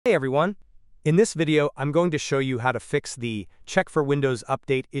Hey everyone! In this video, I'm going to show you how to fix the Check for Windows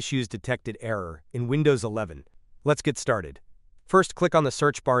Update Issues Detected error in Windows 11. Let's get started. First, click on the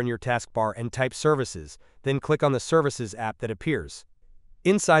search bar in your taskbar and type Services, then click on the Services app that appears.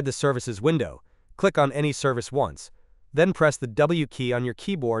 Inside the Services window, click on any service once, then press the W key on your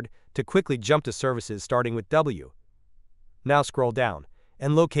keyboard to quickly jump to services starting with W. Now scroll down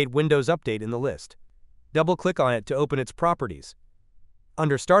and locate Windows Update in the list. Double-click on it to open its properties.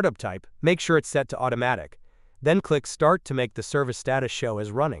 Under Startup Type, make sure it's set to Automatic. Then click Start to make the service status show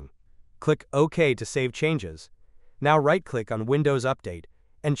as running. Click OK to save changes. Now right-click on Windows Update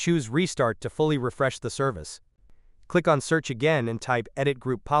and choose Restart to fully refresh the service. Click on Search again and type Edit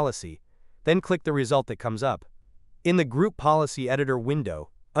Group Policy, then click the result that comes up. In the Group Policy Editor window,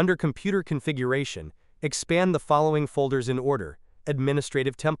 under Computer Configuration, expand the following folders in order: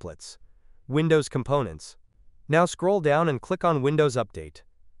 Administrative Templates, Windows Components. Now scroll down and click on Windows Update.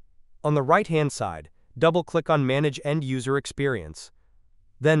 On the right-hand side, double-click on Manage End User Experience.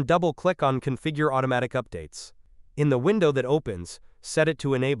 Then double-click on Configure Automatic Updates. In the window that opens, set it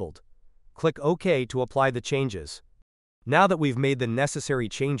to Enabled. Click OK to apply the changes. Now that we've made the necessary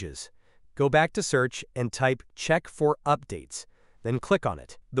changes, go back to Search and type Check for Updates, then click on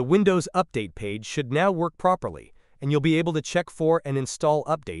it. The Windows Update page should now work properly, and you'll be able to check for and install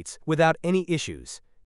updates without any issues.